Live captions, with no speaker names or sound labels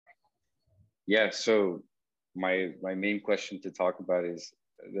Yeah, so my main question to talk about is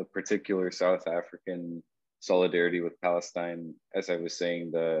the particular South African solidarity with Palestine. As I was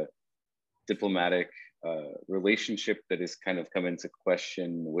saying, the diplomatic relationship that has kind of come into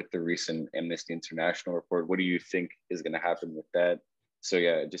question with the recent Amnesty International report. What do you think is going to happen with that? So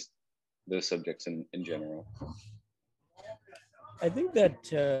yeah, just those subjects in general. I think that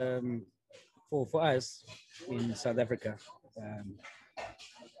for us in South Africa, um,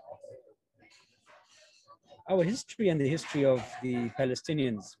 our history and the history of the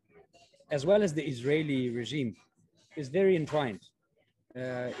Palestinians, as well as the Israeli regime, is very entwined.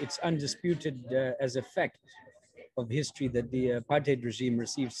 It's undisputed as a fact of history that the apartheid regime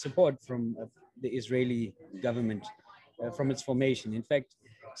received support from the Israeli government from its formation. In fact,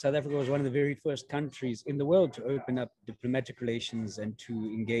 South Africa was one of the very first countries in the world to open up diplomatic relations and to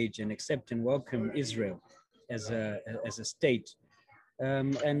engage and accept and welcome Israel as a state.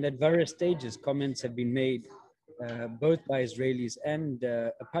 And at various stages, comments have been made both by Israelis and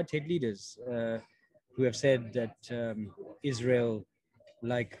apartheid leaders who have said that Israel,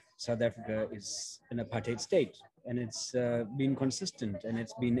 like South Africa, is an apartheid state, and it's been consistent and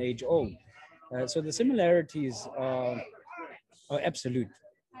it's been age old. So the similarities are absolute,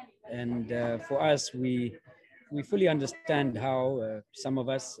 and for us, we fully understand how some of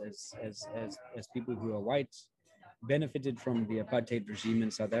us, as people who are white, benefited from the apartheid regime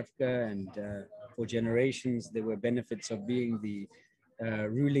in South Africa, and for generations there were benefits of being the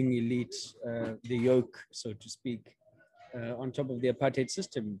ruling elite, the yoke, so to speak, on top of the apartheid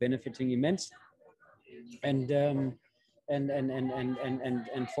system, benefiting immensely. And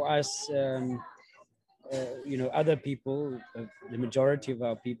and for us, other people, the majority of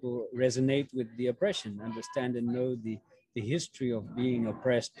our people, resonate with the oppression, understand and know the history of being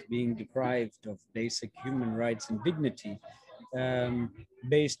oppressed, being deprived of basic human rights and dignity,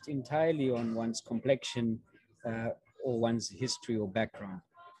 based entirely on one's complexion or one's history or background.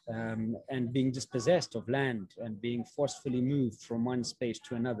 And being dispossessed of land and being forcefully moved from one space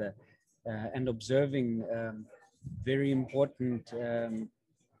to another, and observing very important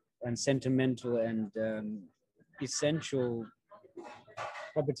and sentimental and essential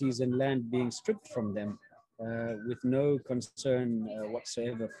properties and land being stripped from them, with no concern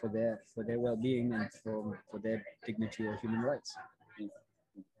whatsoever for their well-being and for their dignity or human rights.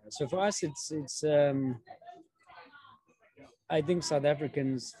 So for us, it's I think South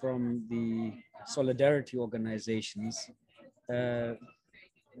Africans from the solidarity organizations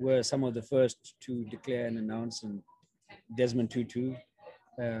were some of the first to declare and announce, and Desmond Tutu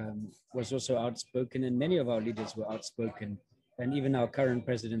was also outspoken, and many of our leaders were outspoken. And even our current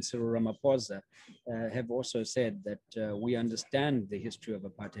president, Cyril Ramaphosa, have also said that we understand the history of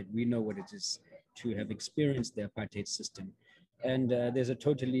apartheid. We know what it is to have experienced the apartheid system. And there's a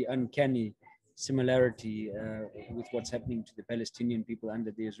totally uncanny similarity with what's happening to the Palestinian people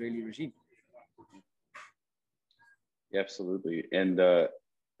under the Israeli regime. Yeah, absolutely. And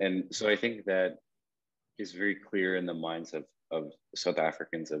so I think that is very clear in the minds of South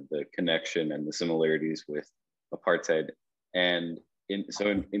Africans of the connection and the similarities with apartheid. And in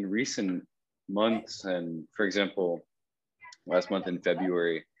recent months, and for example, last month in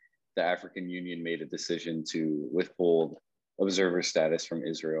February, the African Union made a decision to withhold observer status from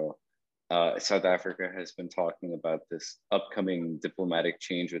Israel. South Africa has been talking about this upcoming diplomatic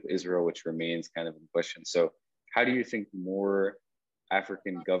change with Israel, which remains kind of in question. So how do you think more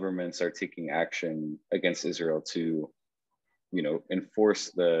African governments are taking action against Israel to,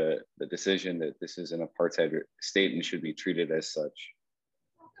 enforce the decision that this is an apartheid state and should be treated as such?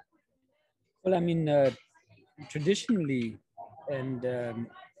 Well, I mean, traditionally, and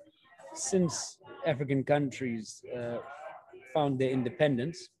since African countries found their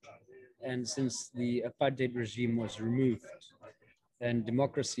independence, and since the apartheid regime was removed and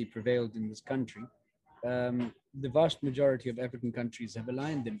democracy prevailed in this country, the vast majority of African countries have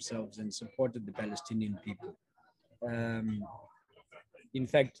aligned themselves and supported the Palestinian people. In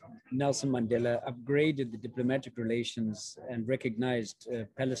fact, Nelson Mandela upgraded the diplomatic relations and recognized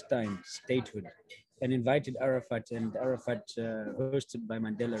Palestine statehood and invited Arafat, and Arafat, hosted by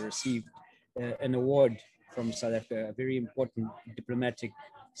Mandela, received an award from South Africa, a very important diplomatic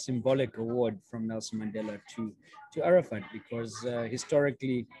symbolic award from Nelson Mandela to Arafat, because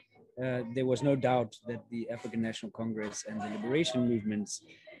historically there was no doubt that the African National Congress and the liberation movements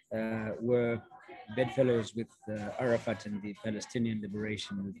were bedfellows with Arafat and the Palestinian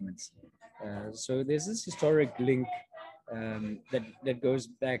liberation movements. So there's this historic link that goes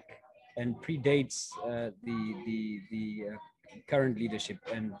back and predates the current leadership,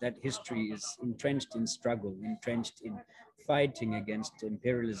 and that history is entrenched in struggle, entrenched in fighting against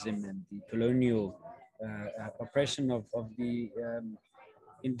imperialism and the colonial oppression of the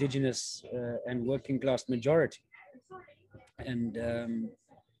indigenous and working class majority. And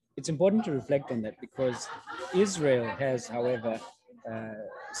it's important to reflect on that, because Israel has, however,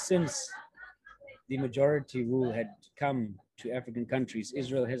 since the majority rule had come to African countries,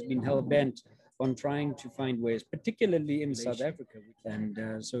 Israel has been hell bent on trying to find ways, particularly in South Africa. And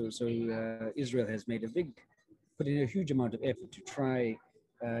Israel has made put in a huge amount of effort to try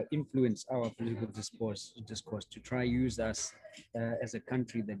influence our political discourse, to try use us as a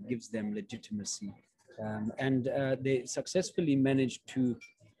country that gives them legitimacy. And they successfully managed to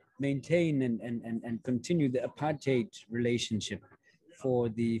maintain and continue the apartheid relationship for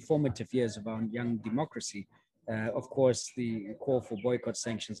the formative years of our young democracy. Of course, the call for boycott,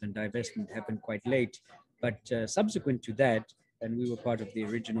 sanctions, and divestment happened quite late, but subsequent to that, and we were part of the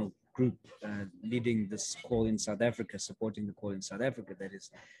original group leading this call in South Africa, supporting the call in South Africa, that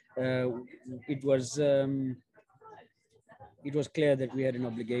is, it was clear that we had an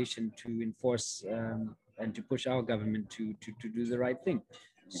obligation to enforce and to push our government to do the right thing.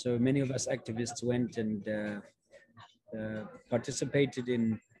 So many of us activists went and participated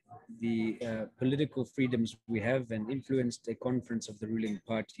in the political freedoms we have and influenced a conference of the ruling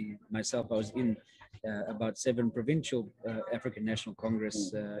party. Myself, I was in about 7 provincial African National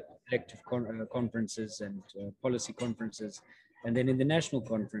Congress elective conferences and policy conferences. And then in the national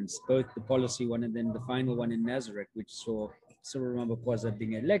conference, both the policy one and then the final one in Nazareth, which saw Cyril Ramaphosa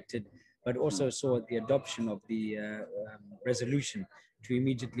being elected, but also saw the adoption of the resolution to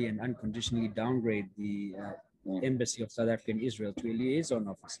immediately and unconditionally downgrade the Embassy of South Africa in Israel to a liaison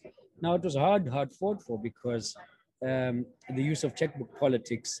office. Now, it was hard fought for, because the use of checkbook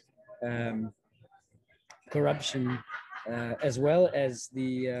politics, corruption, as well as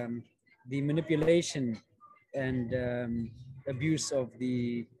the manipulation and abuse of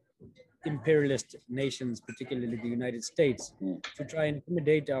the imperialist nations, particularly the United States, to try and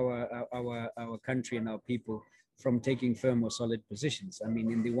intimidate our country and our people from taking firm or solid positions. I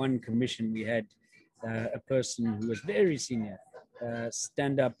mean, in the one commission, we had a person who was very senior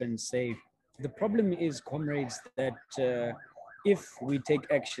stand up and say, the problem is, comrades, that if we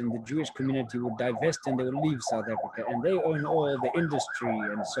take action, the Jewish community will divest and they will leave South Africa, and they own all the industry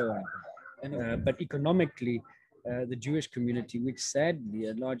and so on. And, but economically, the Jewish community, which sadly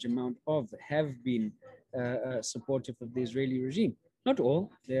a large amount of have been supportive of the Israeli regime. Not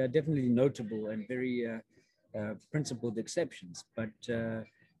all, they are definitely notable and very principled exceptions, but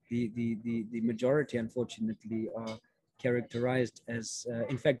the majority, unfortunately, are characterized as,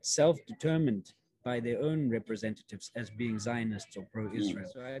 in fact, self-determined by their own representatives as being Zionists or pro-Israel.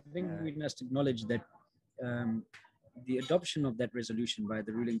 So I think we must acknowledge that the adoption of that resolution by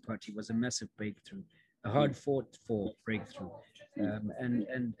the ruling party was a massive breakthrough, a hard fought for breakthrough.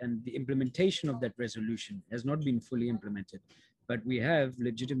 And the implementation of that resolution has not been fully implemented, but we have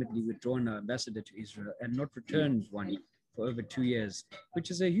legitimately withdrawn our ambassador to Israel and not returned one for over 2 years, which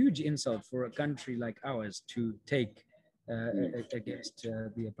is a huge insult for a country like ours to take against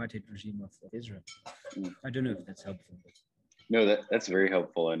the apartheid regime of Israel. I don't know if that's helpful. No, that's very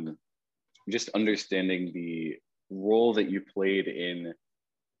helpful. And just understanding the role that you played in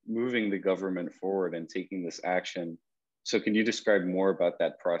moving the government forward and taking this action. So can you describe more about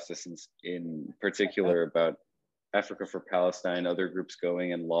that process in particular, about Africa for Palestine, other groups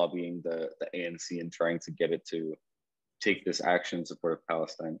going and lobbying the ANC and trying to get it to take this action in support of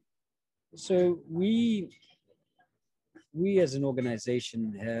Palestine? So we as an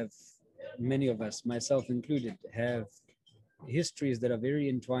organization have, many of us, myself included, have histories that are very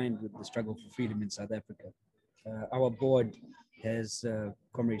entwined with the struggle for freedom in South Africa. Our board has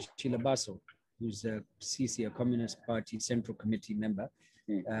Comrade Sheila Basso, who's a CC, a Communist Party Central Committee member.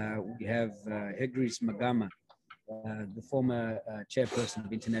 We have Hegris Magama, the former chairperson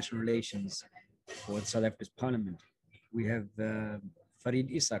of international relations for South Africa's parliament. We have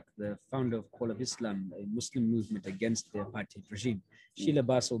Farid Isak, the founder of Call of Islam, a Muslim movement against the apartheid regime. Sheila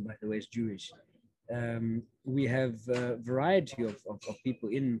Basso, by the way, is Jewish. We have a variety of people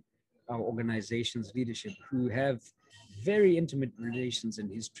in our organization's leadership who have very intimate relations and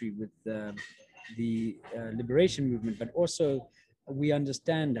history with the liberation movement, but also we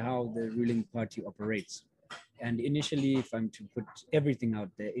understand how the ruling party operates. And initially, if I'm to put everything out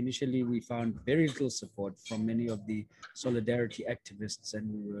there, initially we found very little support from many of the solidarity activists,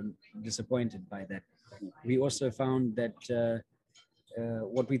 and we were disappointed by that. We also found that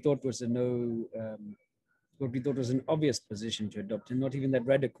what we thought was a what we thought was an obvious position to adopt, and not even that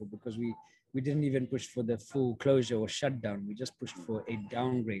radical, because we didn't even push for the full closure or shutdown. We just pushed for a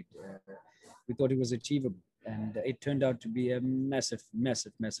downgrade. We thought it was achievable, and it turned out to be a massive,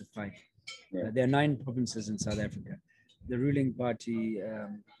 massive, massive fight. There are 9 provinces in South Africa. The ruling party,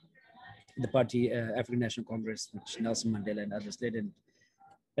 the party African National Congress, which Nelson Mandela and others led, and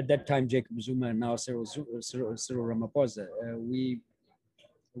at that time Jacob Zuma and now Cyril Ramaphosa, we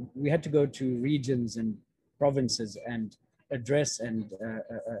had to go to regions and provinces and address and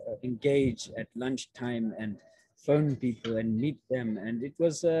engage at lunchtime and phone people and meet them, and it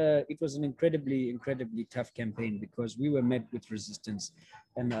was an incredibly tough campaign, because we were met with resistance,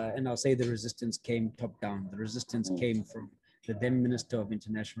 and I'll say the resistance came top down. The resistance came from the then Minister of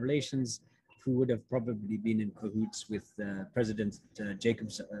International Relations, who would have probably been in cahoots with President Jacob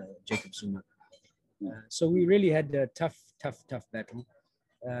Zuma. So we really had a tough battle.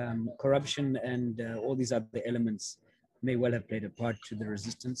 Corruption and all these other elements may well have played a part to the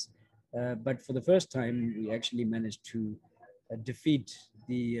resistance. But for the first time, we actually managed to defeat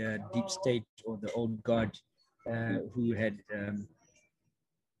the deep state, or the old guard, who had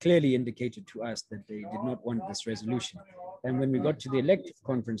clearly indicated to us that they did not want this resolution. And when we got to the elective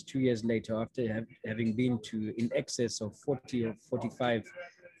conference 2 years later, after having been to in excess of 40 or 45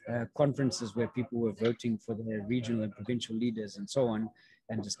 conferences where people were voting for their regional and provincial leaders and so on,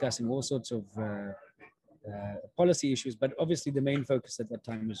 and discussing all sorts of policy issues, but obviously the main focus at that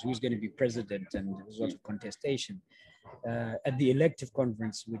time was who's going to be president, and there was a lot of contestation. At the elective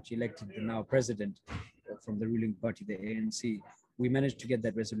conference, which elected the now president from the ruling party, the ANC, we managed to get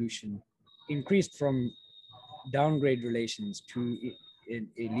that resolution increased from downgrade relations to a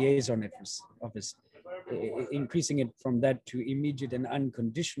liaison office, increasing it from that to immediate and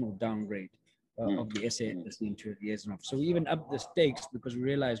unconditional downgrade of the SASC into a liaison office. So we even upped the stakes, because we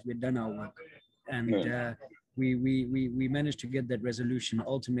realized we'd done our work, and we managed to get that resolution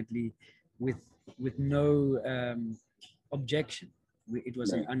ultimately with no objection. It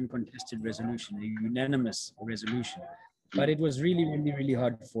was an uncontested resolution, a unanimous resolution. But it was really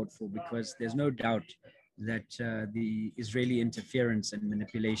hard fought for, because there's no doubt that the Israeli interference and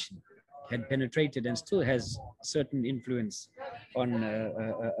manipulation had penetrated and still has certain influence on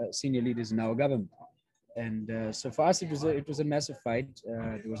senior leaders in our government. And so for us, it was a massive fight.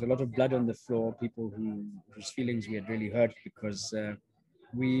 There was a lot of blood on the floor, people whose feelings we had really hurt, because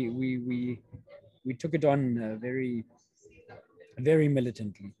we took it on very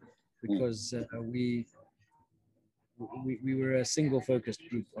militantly, because we were a single focused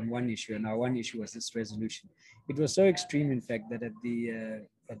group on one issue, and our one issue was this resolution. It was so extreme, in fact, that at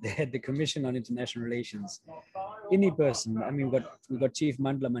the Commission on International Relations, any person, I mean, we got Chief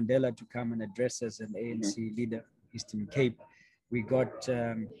Mandla Mandela to come and address as an ANC leader, Eastern Cape. We got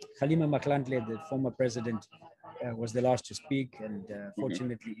Kgalema Motlanthe, the former president, was the last to speak, and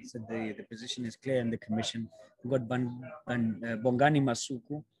fortunately he said the position is clear in the commission. We got Bongani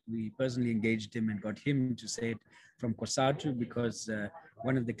Masuku. We personally engaged him and got him to say it from COSATU, because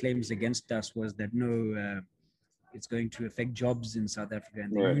one of the claims against us was that it's going to affect jobs in South Africa,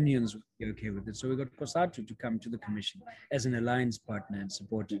 and the unions would be okay with it. So we got COSATU to come to the commission as an alliance partner and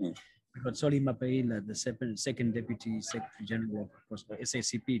support it. We got Soli Mapaila, the second Deputy Secretary General of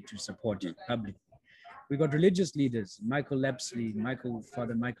SACP, to support it publicly. We got religious leaders, Father Michael Lepsley,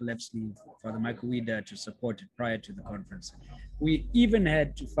 Father Michael Weeder, to support it prior to the conference. We even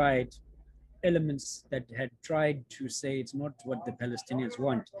had to fight elements that had tried to say it's not what the Palestinians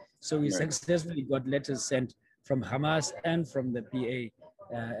want. So we successfully got letters sent from Hamas and from the PA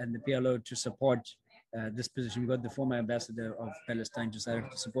and the PLO to support this position. We got the former ambassador of Palestine to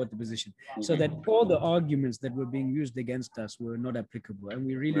support the position, so that all the arguments that were being used against us were not applicable, and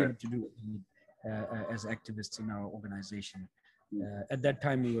we really had to do it as activists in our organization. At that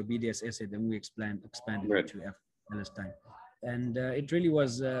time, we were BDSSA, then we expanded to Palestine, and it really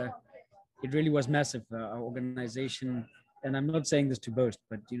was massive. Our organization, and I'm not saying this to boast,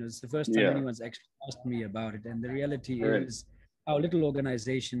 but it's the first time anyone's actually asked me about it. And the reality is, our little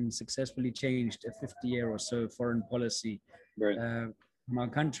organization successfully changed a 50-year or so foreign policy from our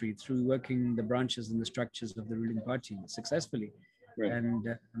country through working the branches and the structures of the ruling party successfully. And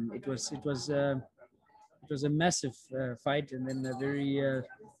it was a massive fight, and then a very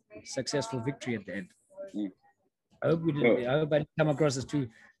successful victory at the end. I hope we didn't. I hope I didn't come across as too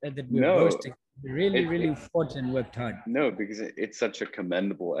that we were boasting. We really fought and worked hard. No, because it's such a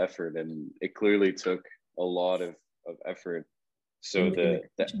commendable effort, and it clearly took a lot of effort. So the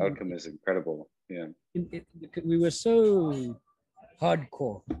outcome is incredible. Yeah. We were so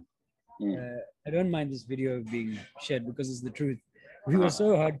hardcore. I don't mind this video being shared because it's the truth. We were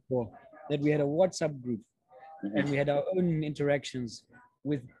so hardcore that we had a WhatsApp group And we had our own interactions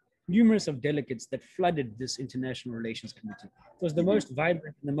with numerous of delegates that flooded this International Relations Committee. It was the most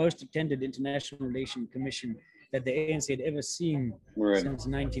vibrant and the most attended International Relations Commission that the ANC had ever seen since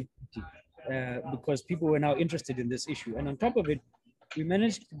 1950, because people were now interested in this issue. And on top of it, we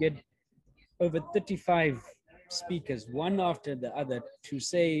managed to get over 35 speakers, one after the other, to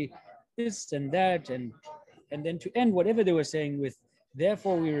say this and that, and then to end whatever they were saying with,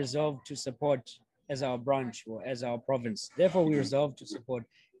 therefore we resolve to support as our branch or as our province. Therefore we resolve to support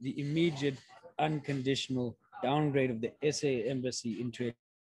the immediate unconditional downgrade of the SA embassy into a.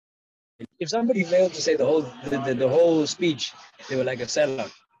 If somebody failed to say the whole speech, they were like a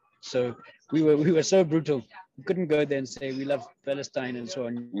sellout. So we were so brutal. We couldn't go there and say we love Palestine and so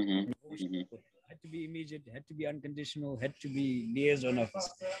on. Had to be immediate, had to be unconditional, had to be liaison office,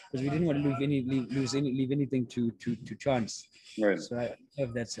 because we didn't want to leave anything to chance. So I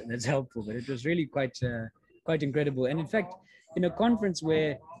hope that's helpful. But it was really quite incredible. And in fact, in a conference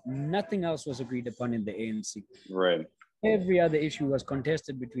where nothing else was agreed upon in the ANC. Every other issue was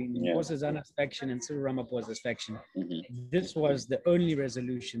contested between Nkosazana's faction and Cyril Ramaphosa's faction. This was the only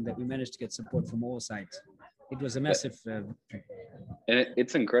resolution that we managed to get support from all sides. It was a massive victory. And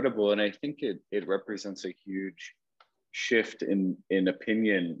it's incredible. And I think it represents a huge shift in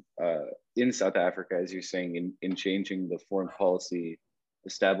opinion in South Africa, as you're saying, in changing the foreign policy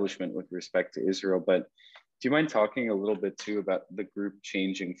establishment with respect to Israel. But do you mind talking a little bit too about the group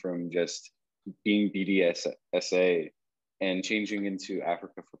changing from just being BDSA and changing into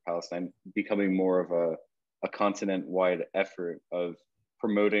Africa for Palestine, becoming more of a continent-wide effort of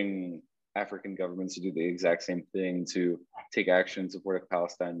promoting African governments to do the exact same thing, to take action in support of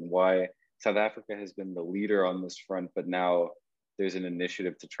Palestine? Why South Africa has been the leader on this front, but now there's an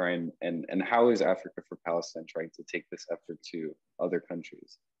initiative to try and how is Africa for Palestine trying to take this effort to other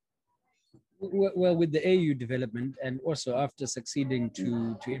countries? Well, with the AU development, and also after succeeding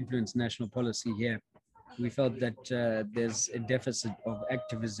to influence national policy here, we felt that there's a deficit of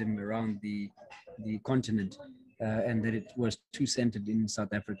activism around the continent, and that it was too centered in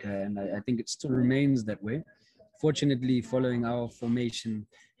South Africa. And I think it still remains that way. Fortunately, following our formation,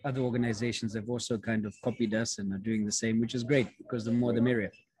 other organizations have also kind of copied us and are doing the same, which is great, because the more the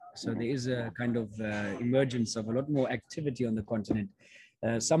merrier. So there is a kind of emergence of a lot more activity on the continent.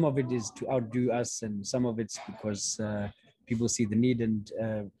 Some of it is to outdo us, and some of it's because people see the need, and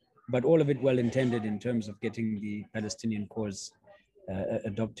but all of it well intended in terms of getting the Palestinian cause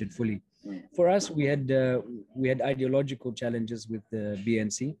adopted fully. For us, we had ideological challenges with the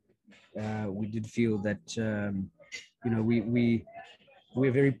BNC. We did feel that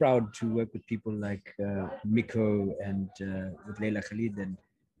we're very proud to work with people like Miko and with Leila Khalid and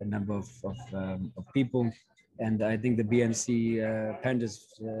a number of people. And I think the BNC panders,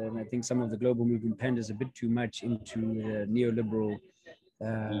 and I think some of the global movement panders a bit too much into the neoliberal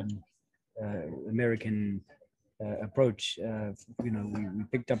American approach. We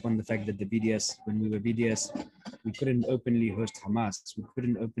picked up on the fact that the BDS, when we were BDS, we couldn't openly host Hamas, we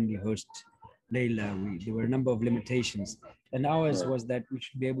couldn't openly host Leila. There were a number of limitations, and ours was that we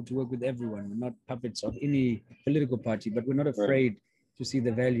should be able to work with everyone. We're not puppets of any political party, but we're not afraid to see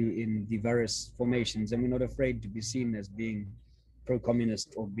the value in the various formations, and we're not afraid to be seen as being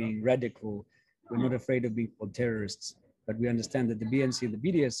pro-communist or being radical. We're not afraid of being called terrorists, but we understand that the BNC and the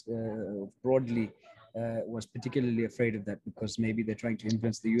BDS broadly was particularly afraid of that, because maybe they're trying to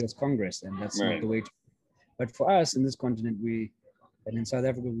influence the US Congress, and that's not the way to. But for us in this continent, and in South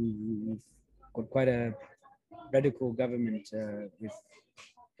Africa, we've got quite a radical government with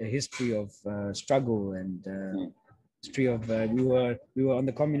a history of struggle and history of we were on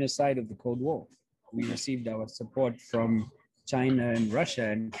the communist side of the Cold War. We received our support from China and Russia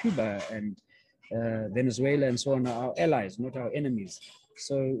and Cuba and Venezuela and so on, our allies, not our enemies.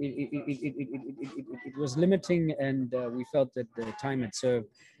 So it was limiting, and we felt that the time had served.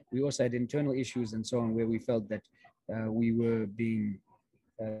 We also had internal issues and so on, where we felt that we were being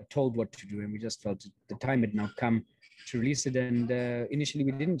told what to do, and we just felt the time had now come to release it. And initially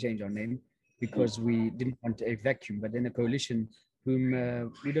we didn't change our name because we didn't want a vacuum, but then a coalition whom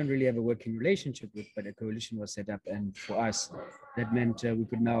we don't really have a working relationship with, but a coalition was set up, and for us that meant we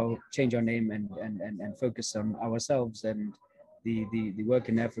could now change our name and focus on ourselves and the work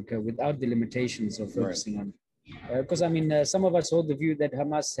in Africa without the limitations of focusing on, because some of us hold the view that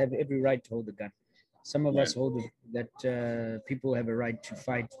Hamas have every right to hold the gun. Some of us hold that people have a right to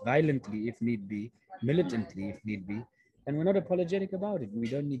fight violently if need be, militantly if need be, and we're not apologetic about it. We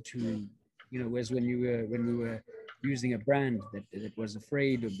don't need to, whereas when we were using a brand that was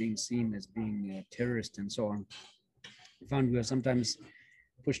afraid of being seen as being a terrorist and so on, we found we were sometimes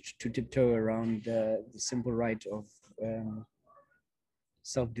pushed to tiptoe around the simple right of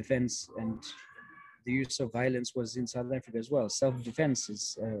self-defense, and the use of violence was in South Africa as well. Self-defense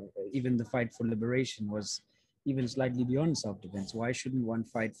is even the fight for liberation was even slightly beyond self-defense. Why shouldn't one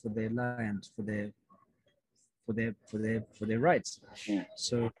fight for their land, for their rights? Mm.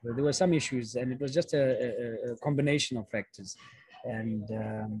 So there were some issues, and it was just a combination of factors. And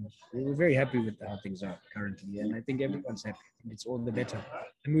we were very happy with how things are currently, and I think everyone's happy. It's all the better.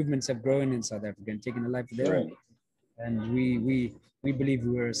 The movements have grown in South Africa and taken a life of their own, and we believe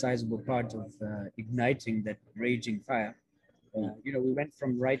we were a sizable part of igniting that raging fire. You know, we went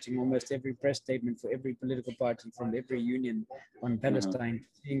from writing almost every press statement for every political party from every union on Palestine,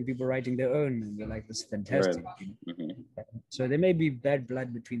 seeing people writing their own, and we're like, this is fantastic. So there may be bad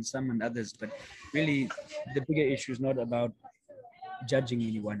blood between some and others, but really the bigger issue is not about judging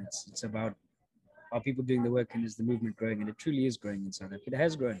anyone. It's about, are people doing the work, and is the movement growing? And it truly is growing in South Africa. It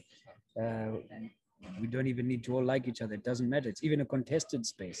has grown. We don't even need to all like each other. It doesn't matter. It's even a contested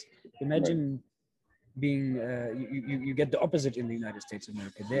space. Imagine being, you get the opposite in the United States of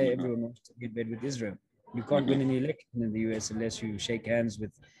America. There, everyone wants to get bed with Israel. You can't win any election in the US unless you shake hands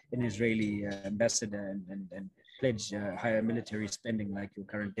with an Israeli ambassador and pledge higher military spending like your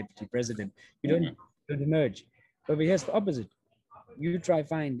current deputy president. You don't emerge. Over here's the opposite. You try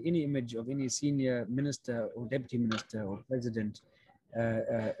find any image of any senior minister or deputy minister or president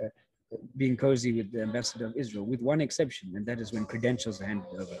being cozy with the ambassador of Israel, with one exception, and that is when credentials are handed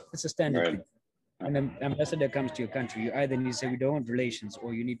over. It's a standard thing. When an ambassador comes to your country, you either need to say we don't want relations,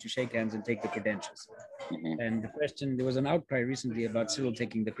 or you need to shake hands and take the credentials. And the question, there was an outcry recently about Cyril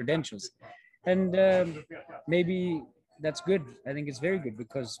taking the credentials, and maybe that's good. I think it's very good,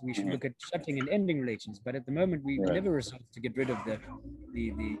 because we should look at shutting and ending relations. But at the moment, we never resolved to get rid of the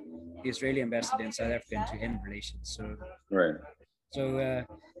Israeli ambassador in South Africa and to end relations. So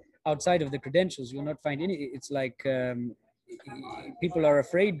outside of the credentials, you'll not find any. It's like people are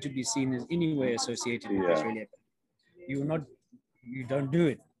afraid to be seen as anywhere associated with Israeli. You don't do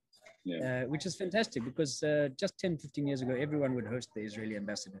it. Which is fantastic, because just 10, 15 years ago, everyone would host the Israeli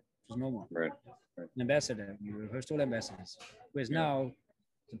ambassador. It was normal. An ambassador, you host all ambassadors. Whereas now,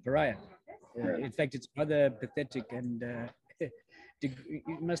 it's a pariah. In fact, it's rather pathetic, and it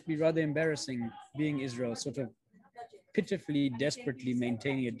must be rather embarrassing being Israel, sort of pitifully, desperately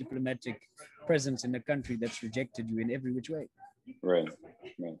maintaining a diplomatic presence in a country that's rejected you in every which way.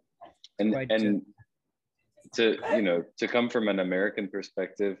 And to come from an American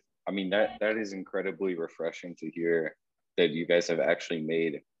perspective, I mean, that is incredibly refreshing to hear, that you guys have actually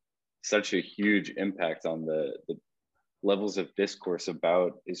made such a huge impact on the levels of discourse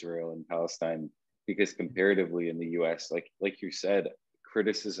about Israel and Palestine, because comparatively in the US, like you said,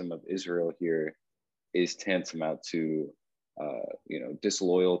 criticism of Israel here is tantamount to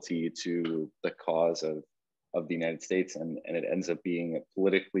disloyalty to the cause of the United States, and it ends up being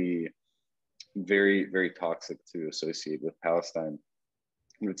politically very, very toxic to associate with Palestine.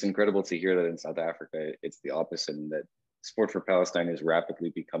 And it's incredible to hear that in South Africa it's the opposite, and that support for Palestine is rapidly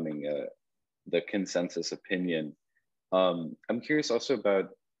becoming the consensus opinion. I'm curious also about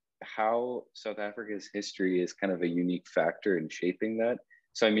how South Africa's history is kind of a unique factor in shaping that.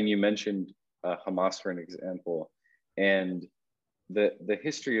 So, I mean, you mentioned Hamas, for an example, and the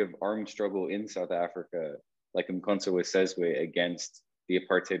history of armed struggle in South Africa, like Mkhonto Wesizwe against the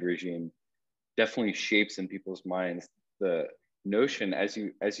apartheid regime, definitely shapes in people's minds the notion, as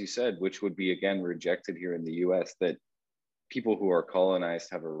you said, which would be again rejected here in the US, that people who are colonized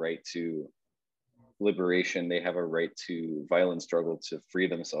have a right to liberation. They have a right to violent struggle to free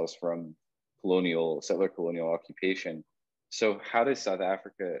themselves from settler colonial occupation. So how does South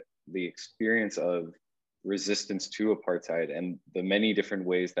Africa, the experience of resistance to apartheid and the many different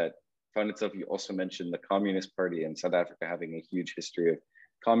ways that found itself, you also mentioned the Communist Party in South Africa having a huge history of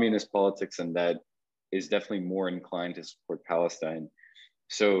communist politics, and that is definitely more inclined to support Palestine.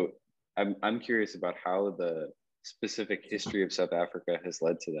 So I'm curious about how the specific history of South Africa has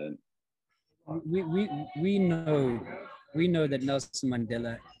led to that. We know that Nelson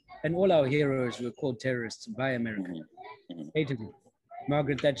Mandela and all our heroes were called terrorists by America. Patently.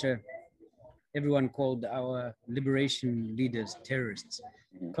 Margaret Thatcher, everyone called our liberation leaders terrorists.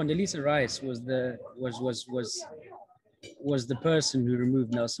 Condoleezza Rice was the person who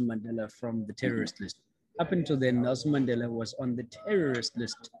removed Nelson Mandela from the terrorist list. Up until then, Nelson Mandela was on the terrorist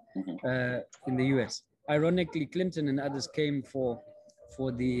list in the US. Ironically, Clinton and others came for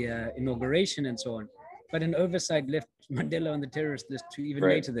the inauguration and so on, but an oversight left Mandela on the terrorist list to even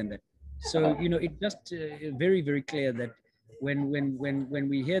later than that. So it's just very, very clear that when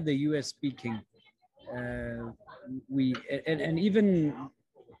we hear the US speaking, and even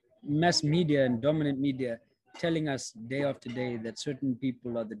mass media and dominant media telling us day after day that certain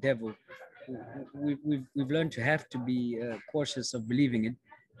people are the devil, we've learned to have to be cautious of believing it,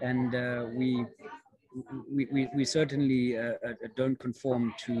 and we certainly don't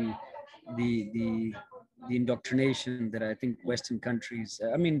conform to the the indoctrination that I think Western countries.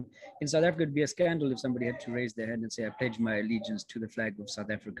 I mean, in South Africa, it'd be a scandal if somebody had to raise their hand and say, "I pledge my allegiance to the flag of South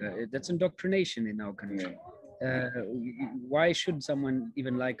Africa." That's indoctrination in our country. Why should someone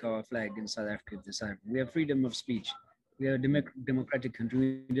even like our flag in South Africa at this time? We have freedom of speech. We are a democratic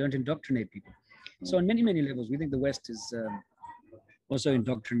country. We don't indoctrinate people. So on many, many levels, we think the West is also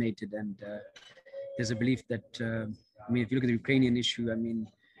indoctrinated, and there's a belief that, I mean, if you look at the Ukrainian issue, I mean,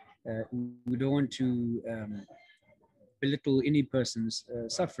 we don't want to belittle any person's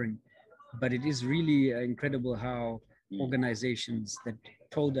suffering, but it is really incredible how organizations that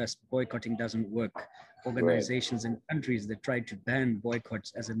told us boycotting doesn't work, organizations and countries that tried to ban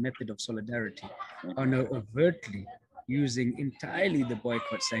boycotts as a method of solidarity, are now overtly using entirely the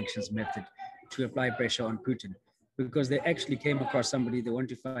boycott sanctions method to apply pressure on Putin, because they actually came across somebody they want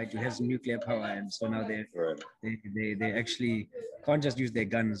to fight who has nuclear power, and so now they actually can't just use their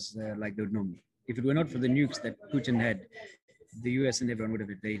guns like they would normally. If it were not for the nukes that Putin had, the US and everyone would have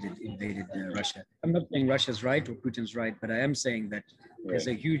invaded Russia. I'm not saying Russia's right or Putin's right, but I am saying that there's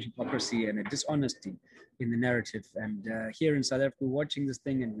a huge hypocrisy and a dishonesty in the narrative. And here in South Africa, we're watching this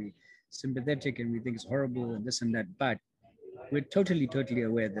thing and we're sympathetic and we think it's horrible and this and that, but we're totally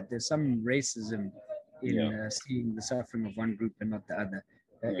aware that there's some racism in seeing the suffering of one group and not the other.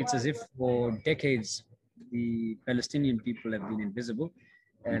 It's as if for decades the Palestinian people have been invisible,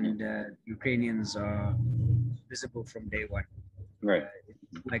 and Ukrainians are visible from day one. Right.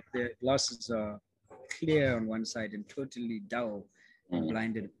 Like the glasses are clear on one side and totally dull and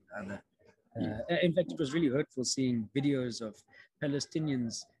blinded on the other. In fact, it was really hurtful seeing videos of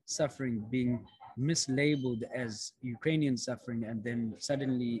Palestinians suffering being mislabeled as Ukrainian suffering, and then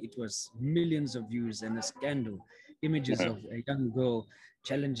suddenly it was millions of views and a scandal. Images of a young girl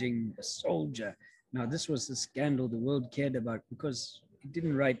challenging a soldier. Now, this was the scandal the world cared about because it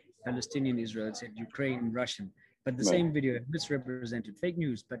didn't write Palestinian Israel, it said Ukraine Russian. But the same video misrepresented fake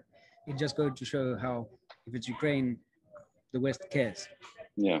news, but it just goes to show how if it's Ukraine, the West cares.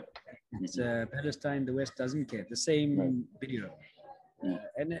 Yeah. It's Palestine, the West doesn't care. The same video.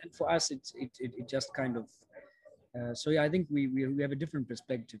 And for us, it just kind of, so yeah, I think we have a different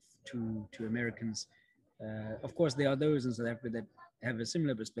perspective to Americans. Of course, there are those in South Africa that have a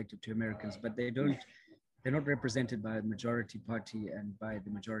similar perspective to Americans, but they're not represented by the majority party and by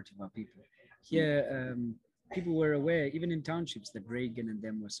the majority of our people. Here, people were aware, even in townships, that Reagan and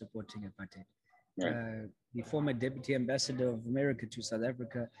them were supporting apartheid. The former deputy ambassador of America to South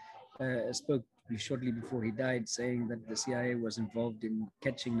Africa spoke shortly before he died, saying that the CIA was involved in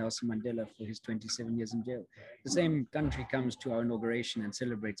catching Nelson Mandela for his 27 years in jail. The same country comes to our inauguration and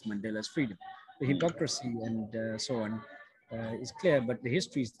celebrates Mandela's freedom. The hypocrisy and so on is clear, but the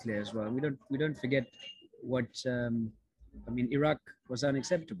history is clear as well. We don't forget what I mean. Iraq was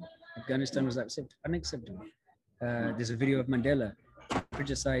unacceptable. Afghanistan was unacceptable. There's a video of Mandela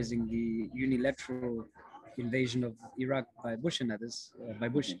criticizing the unilateral invasion of Iraq by Bush and others, by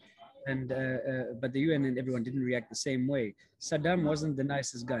Bush. And but the UN and everyone didn't react the same way. Saddam wasn't the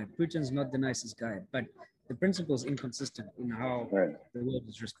nicest guy. Putin's not the nicest guy, but the principle is inconsistent in how the world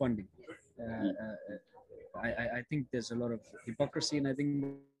is responding. I think there's a lot of hypocrisy, and I think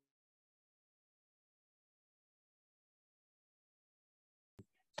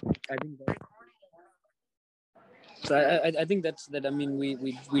I think that's that. I mean, we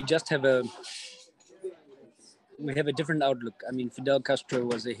just have a different outlook. I mean, Fidel Castro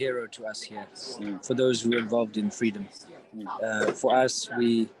was a hero to us here. For those who are involved in freedom, for us,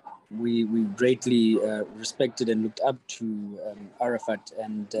 we greatly respected and looked up to Arafat,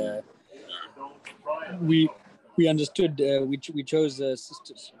 and we understood. We chose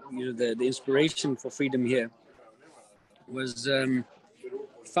sisters. You know, the inspiration for freedom here was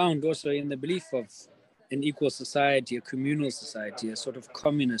found also in the belief of an equal society, a communal society, a sort of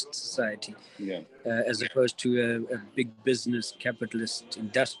communist society, as opposed to a big business, capitalist,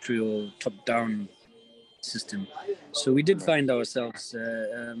 industrial, top-down system. So we did find ourselves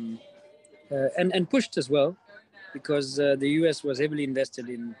and pushed as well, because the US was heavily invested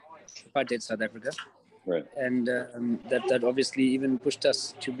in apartheid South Africa, and that obviously even pushed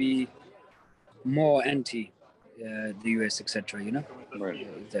us to be more anti the US, etc. You know,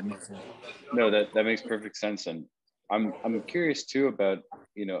 if that makes sense. No, that makes perfect sense, and I'm curious too about,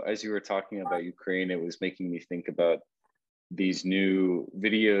 you know, as you were talking about Ukraine, it was making me think about these new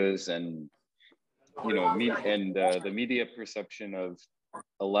videos and, you know, the media perception of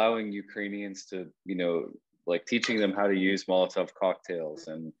allowing Ukrainians to, like teaching them how to use Molotov cocktails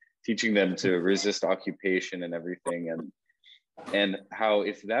and teaching them to resist occupation and everything. And how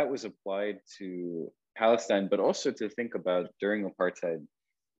if that was applied to Palestine, but also to think about during apartheid,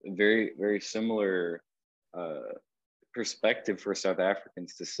 very, very similar perspective for South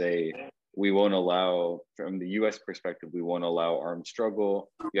Africans to say, we won't allow, from the US perspective, we won't allow armed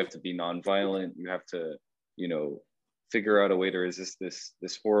struggle. You have to be nonviolent. You have to, figure out a way to resist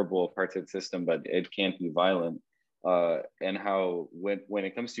this horrible apartheid system, but it can't be violent. And how when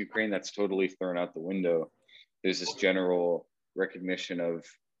it comes to Ukraine, that's totally thrown out the window. There's this general recognition of,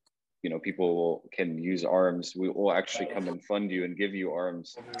 people can use arms. We will actually come and fund you and give you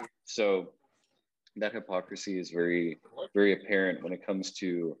arms. So that hypocrisy is very, very apparent when it comes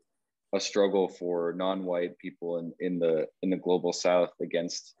to a struggle for non-white people in the global South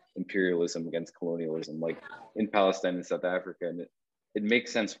against imperialism, against colonialism, like in Palestine and South Africa. And it makes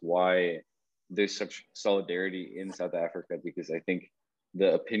sense why there's such solidarity in South Africa, because I think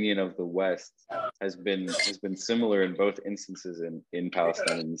the opinion of the West has been similar in both instances in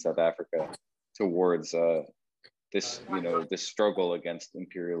Palestine and in South Africa towards this struggle against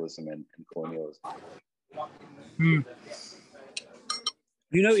imperialism and colonialism.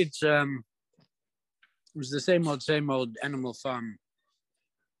 It's it was the same old Animal Farm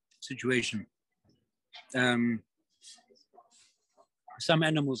situation. Some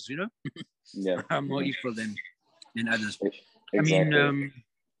animals, are more equal than others. Exactly. I mean,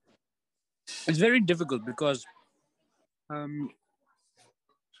 it's very difficult because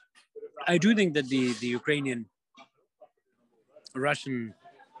I do think that the Ukrainian, Russian,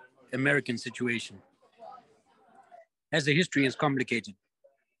 American situation has a history, is complicated.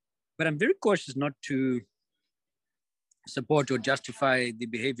 But I'm very cautious not to support or justify the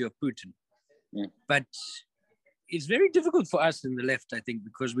behavior of Putin. But it's very difficult for us in the left, I think,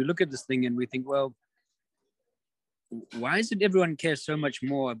 because we look at this thing and we think, well, why is it everyone cares so much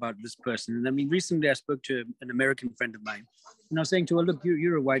more about this person? And I mean, recently I spoke to an American friend of mine, and I was saying to her, look,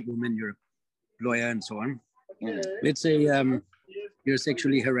 you're a white woman, you're a lawyer and so on. Let's say you're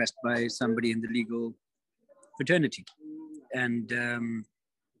sexually harassed by somebody in the legal fraternity. And,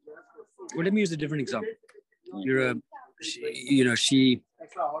 well, let me use a different example.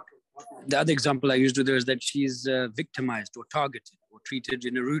 The other example I used with her is that she's victimized or targeted or treated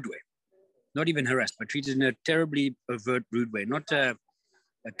in a rude way. Not even harassed, but treated in a terribly overt, rude way. Not a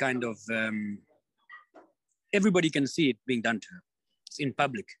kind of, everybody can see it being done to her. It's in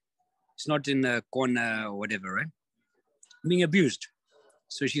public. It's not in a corner or whatever, right? Being abused.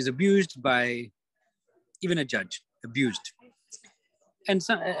 So she's abused by even a judge, abused. And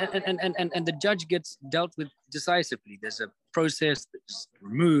the judge gets dealt with decisively. There's a process that's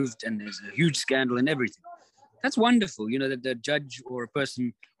removed and there's a huge scandal and everything. That's wonderful, that the judge or a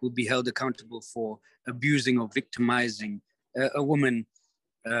person will be held accountable for abusing or victimizing a woman.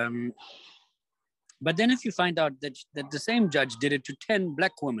 But then if you find out that the same judge did it to 10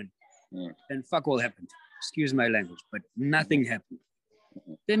 black women, then fuck all happened. Excuse my language, but nothing happened.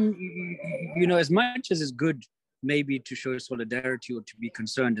 Then, as much as it's good maybe to show solidarity or to be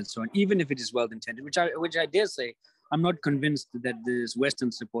concerned and so on, even if it is well-intended, which I dare say, I'm not convinced that this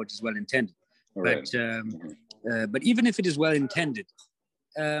Western support is well-intended. Right. But even if it is well-intended,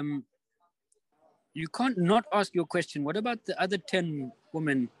 you can't not ask your question, what about the other 10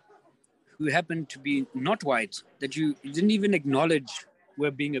 women who happen to be not white, that you didn't even acknowledge were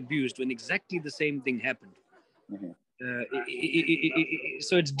being abused when exactly the same thing happened?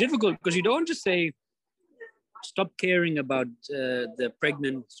 So it's difficult because you don't just say, stop caring about the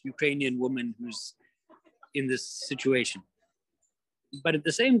pregnant Ukrainian woman who's in this situation. But at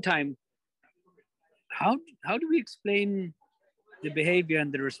the same time, how do we explain the behavior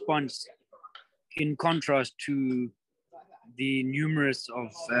and the response in contrast to the numerous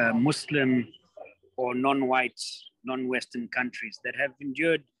of Muslim or non-white, non-Western countries that have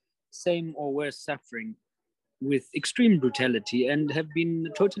endured same or worse suffering with extreme brutality and have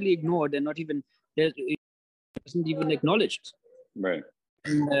been totally ignored and not even, it isn't even acknowledged, right,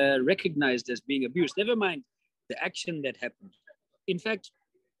 and recognized as being abused. Never mind the action that happened. In fact,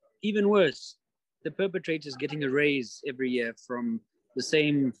 even worse, the perpetrators getting a raise every year from the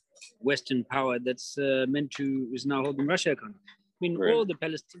same Western power that's is now holding Russia accountable. I mean, right. All the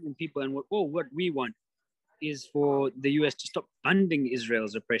Palestinian people and what we want is for the US to stop funding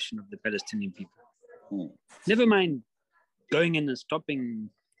Israel's oppression of the Palestinian people. Never mind going in and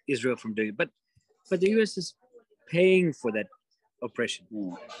stopping Israel from doing it, but the US is paying for that oppression.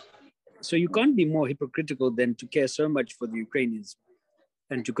 So you can't be more hypocritical than to care so much for the Ukrainians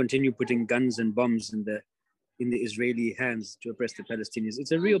and to continue putting guns and bombs in in the Israeli hands to oppress the Palestinians.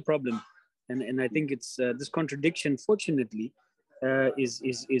 It's a real problem, and I think it's this contradiction, fortunately,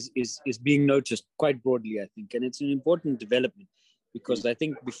 is being noticed quite broadly, I think, and it's an important development, because I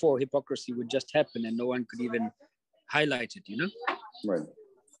think before, hypocrisy would just happen and no one could even highlight it, you know? Right.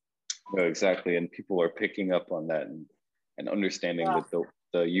 No, exactly. And people are picking up on that and understanding that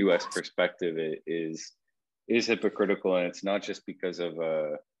the US perspective is hypocritical. And it's not just because of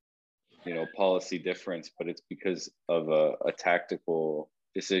a, policy difference, but it's because of a tactical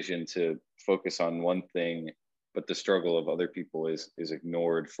decision to focus on one thing, but the struggle of other people is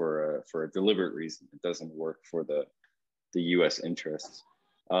ignored for a deliberate reason. It doesn't work for the US interests.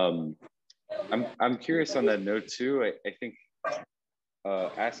 I'm curious on that note too. I think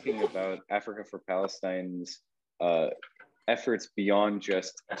asking about Africa for Palestine's efforts beyond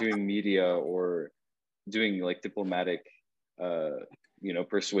just doing media or doing like diplomatic,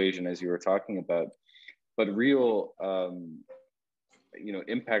 persuasion, as you were talking about, but real,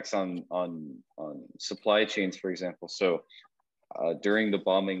 impacts on supply chains, for example. So during the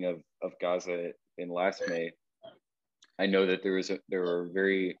bombing of Gaza in last May, I know that there were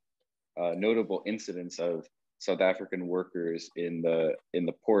very notable incidents of South African workers in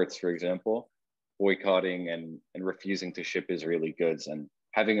the ports, for example, boycotting and refusing to ship Israeli goods, and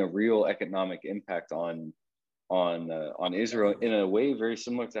having a real economic impact on Israel in a way very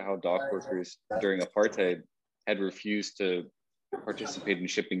similar to how dock workers during apartheid had refused to participate in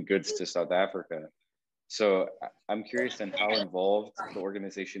shipping goods to South Africa. So I'm curious in how involved the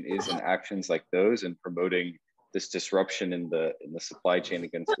organization is in actions like those and promoting this disruption in the supply chain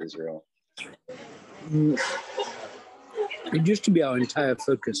against Israel. It used to be our entire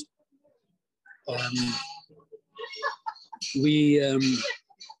focus.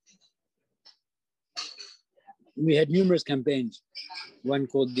 We had numerous campaigns. One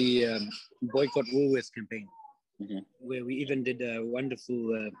called the Boycott Woolworths campaign, where we even did a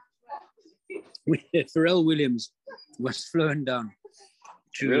wonderful. Pharrell Williams was flown down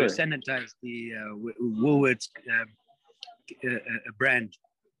to sanitize the Woolworths brand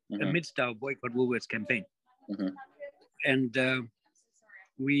amidst our Boycott Woolworths campaign. And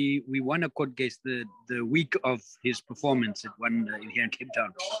we won a court case the week of his performance at one here in Cape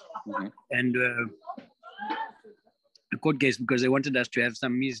Town. And a court case because they wanted us to have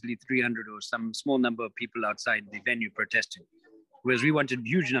some measly 300 or some small number of people outside the venue protesting, whereas we wanted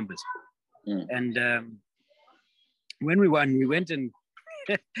huge numbers. And when we won, we went and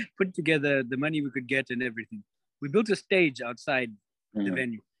put together the money we could get and everything. We built a stage outside the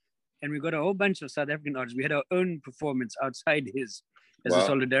venue, and we got a whole bunch of South African artists. We had our own performance outside his as a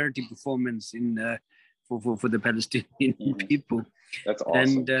solidarity performance in for the Palestinian people. That's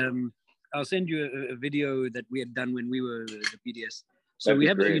awesome. And I'll send you a video that we had done when we were the PDS. So we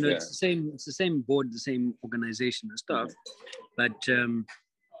have, great, it's the same board, the same organization and stuff, but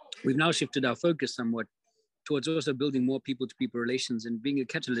we've now shifted our focus somewhat towards also building more people-to-people relations and being a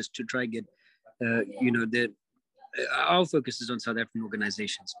catalyst to try get, our focus is on South African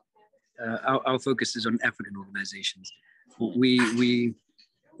organizations. Our focus is on African organizations. We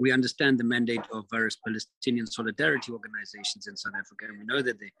understand the mandate of various Palestinian solidarity organizations in South Africa, and we know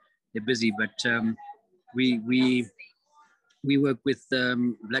that they're busy, but we work with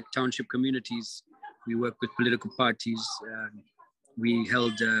Black township communities. We work with political parties. We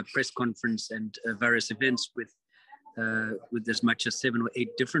held a press conference and various events with as much as 7 or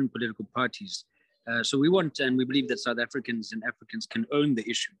 8 different political parties. So we want, and we believe that South Africans and Africans can own the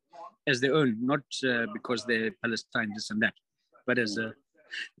issue as their own, not because they're Palestine, this and that, but as a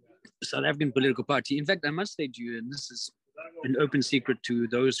South African political party. In fact, I must say to you, and this is an open secret to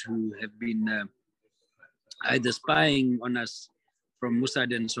those who have been either spying on us from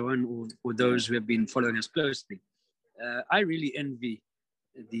Mossad and so on, or those who have been following us closely. I really envy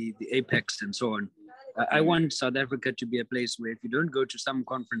the apex and so on. I want South Africa to be a place where if you don't go to some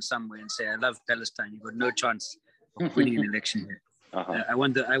conference somewhere and say, I love Palestine, you've got no chance of winning an election here. I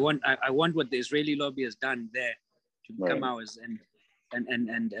want what the Israeli lobby has done there to become ours. And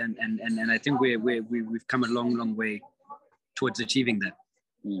I think we've come a long way towards achieving that.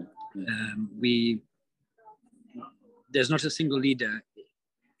 There's not a single leader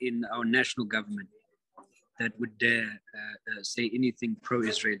in our national government that would dare say anything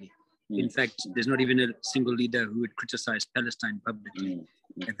pro-Israeli. In fact, there's not even a single leader who would criticize Palestine publicly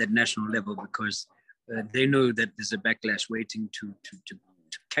at that national level, because they know that there's a backlash waiting to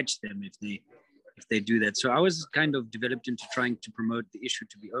catch them if they do that. So I was kind of developed into trying to promote the issue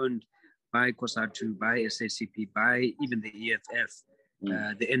to be owned by COSATU, by SACP, by even the EFF,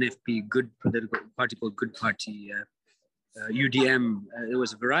 the NFP, Good Political Party called Good Party, UDM. There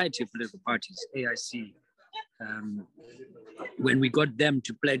was a variety of political parties, AIC, when we got them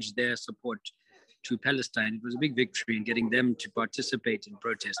to pledge their support to Palestine, it was a big victory in getting them to participate in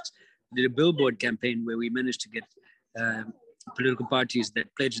protests. We did a billboard campaign where we managed to get political parties that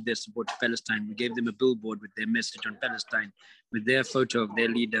pledged their support to Palestine. We gave them a billboard with their message on Palestine, with their photo of their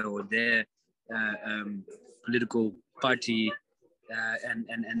leader or their political party, and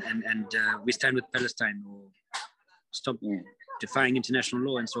we stand with Palestine or stop defying international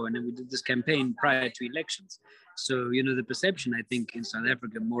law and so on. And we did this campaign prior to elections. So, the perception, I think, in South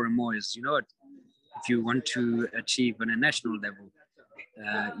Africa more and more is, what, if you want to achieve on a national level,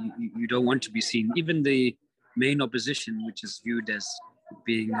 you don't want to be seen. Even the main opposition, which is viewed as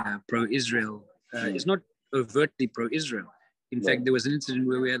being pro-Israel, is not overtly pro-Israel. In fact, there was an incident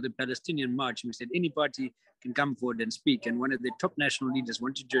where we had the Palestinian march, and we said any party can come forward and speak. And one of the top national leaders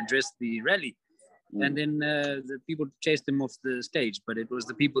wanted to address the rally. And then the people chased them off the stage, but it was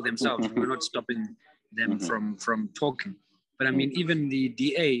the people themselves. We were not stopping them from talking. But I mean, even the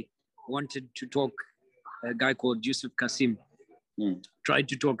DA wanted to talk. A guy called Yusuf Qasim tried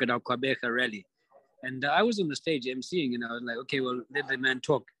to talk at our Kwabecha rally. And I was on the stage emceeing, and I was like, okay, well, let the man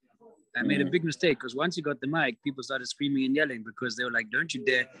talk. I made a big mistake because once he got the mic, people started screaming and yelling because they were like, don't you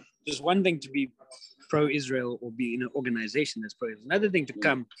dare. There's one thing to be pro-Israel or be in an organization that's pro-Israel. Another thing to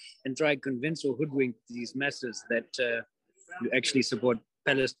come and try and convince or hoodwink these masses that you actually support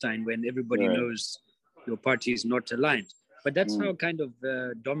Palestine when everybody knows your party is not aligned. But that's how kind of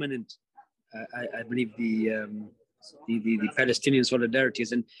dominant, I believe, the Palestinian solidarity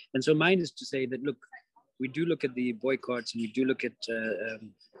is. And so mine is to say that, look, we do look at the boycotts and we do look at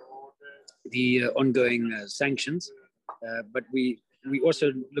the ongoing sanctions, but we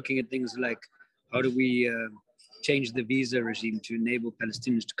also looking at things like how do we change the visa regime to enable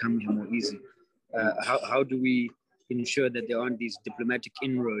Palestinians to come here more easily? How do we ensure that there aren't these diplomatic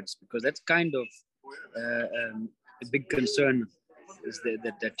inroads? Because that's kind of a big concern, is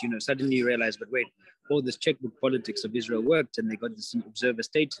that suddenly you realize, but wait, all this checkbook politics of Israel worked and they got this observer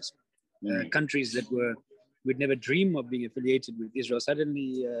status. Countries that would never dream of being affiliated with Israel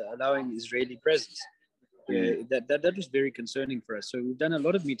suddenly allowing Israeli presence. That was very concerning for us. So we've done a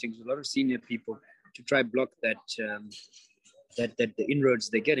lot of meetings with a lot of senior people to try block that the inroads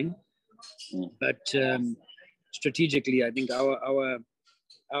they're getting. But strategically, I think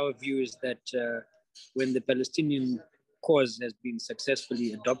our view is that when the Palestinian cause has been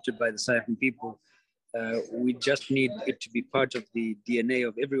successfully adopted by the South African people, we just need it to be part of the DNA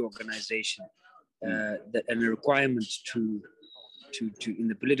of every organization, and a requirement to in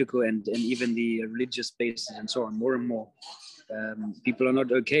the political and even the religious spaces and so on. More and more people are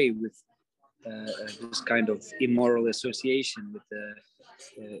not okay with this kind of immoral association with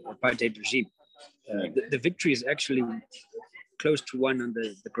the apartheid regime. The victory is actually close to won on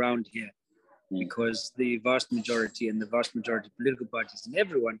the ground here, because the vast majority of political parties and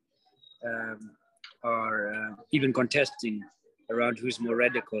everyone are even contesting around who's more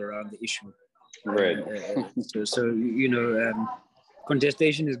radical around the issue. Right.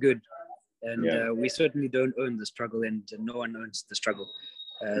 Contestation is good, and we certainly don't own the struggle, and no one owns the struggle.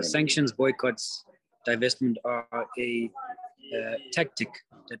 Sanctions, boycotts, divestment are a tactic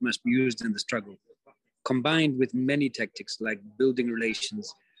that must be used in the struggle, combined with many tactics like building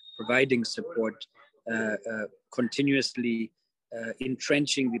relations, providing support, continuously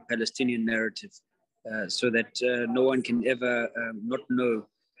entrenching the Palestinian narrative, so that no one can ever not know.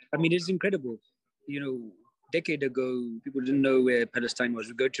 I mean, it's incredible. Decade ago, people didn't know where Palestine was.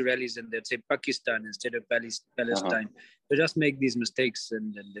 We go to rallies and they'd say Pakistan instead of Palestine. They just make these mistakes.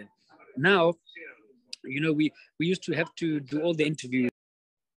 And now, we used to have to do all the interviews,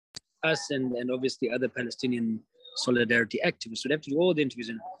 us and obviously other Palestinian solidarity activists would have to do all the interviews.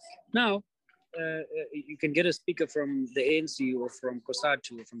 And now, you can get a speaker from the ANC or from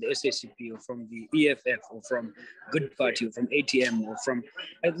COSATU or from the SACP or from the EFF or from Good Party or from ATM or from,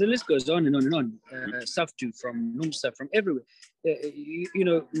 the list goes on and on and on, SAFTU, from NUMSA, from everywhere.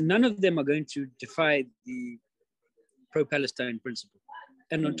 None of them are going to defy the pro-Palestine principle.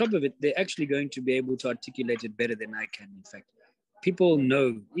 And on top of it, they're actually going to be able to articulate it better than I can, in fact. People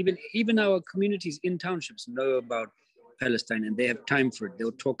know, even our communities in townships know about Palestine, and they have time for it.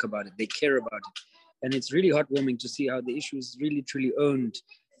 They'll talk about it. They care about it. And it's really heartwarming to see how the issue is really, truly owned,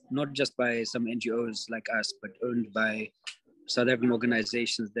 not just by some NGOs like us, but owned by South African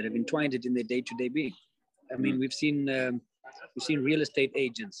organizations that have entwined it in their day-to-day being. I mean, we've seen real estate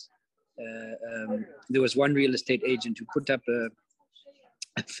agents. There was one real estate agent who put up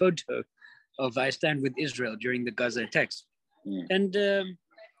a photo of I Stand With Israel during the Gaza attacks. And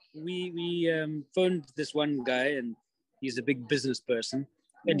we phoned this one guy, and he's a big business person.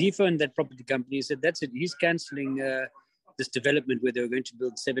 And he phoned that property company. He said, that's it. He's cancelling this development where they were going to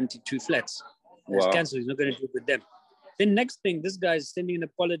build 72 flats. He's cancelled. He's not going to do it with them. Then next thing, this guy's sending an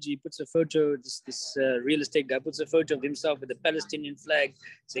apology, puts a photo, this real estate guy puts a photo of himself with the Palestinian flag,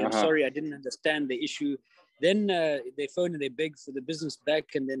 saying, I'm sorry, I didn't understand the issue. Then they phone and they beg for the business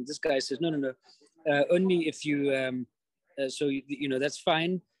back. And then this guy says, no, only if you, that's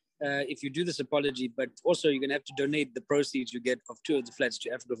fine. If you do this apology, but also you're going to have to donate the proceeds you get of 2 of the flats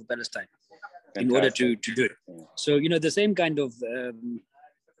to Africa for Palestine. Fantastic. In order to do it. So, the same kind of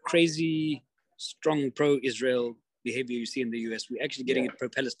crazy, strong pro-Israel behavior you see in the US, we're actually getting it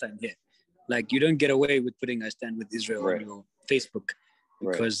pro-Palestine here. Like, you don't get away with putting I stand with Israel on your Facebook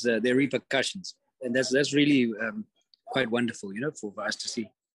because there are repercussions. And that's really quite wonderful, for us to see.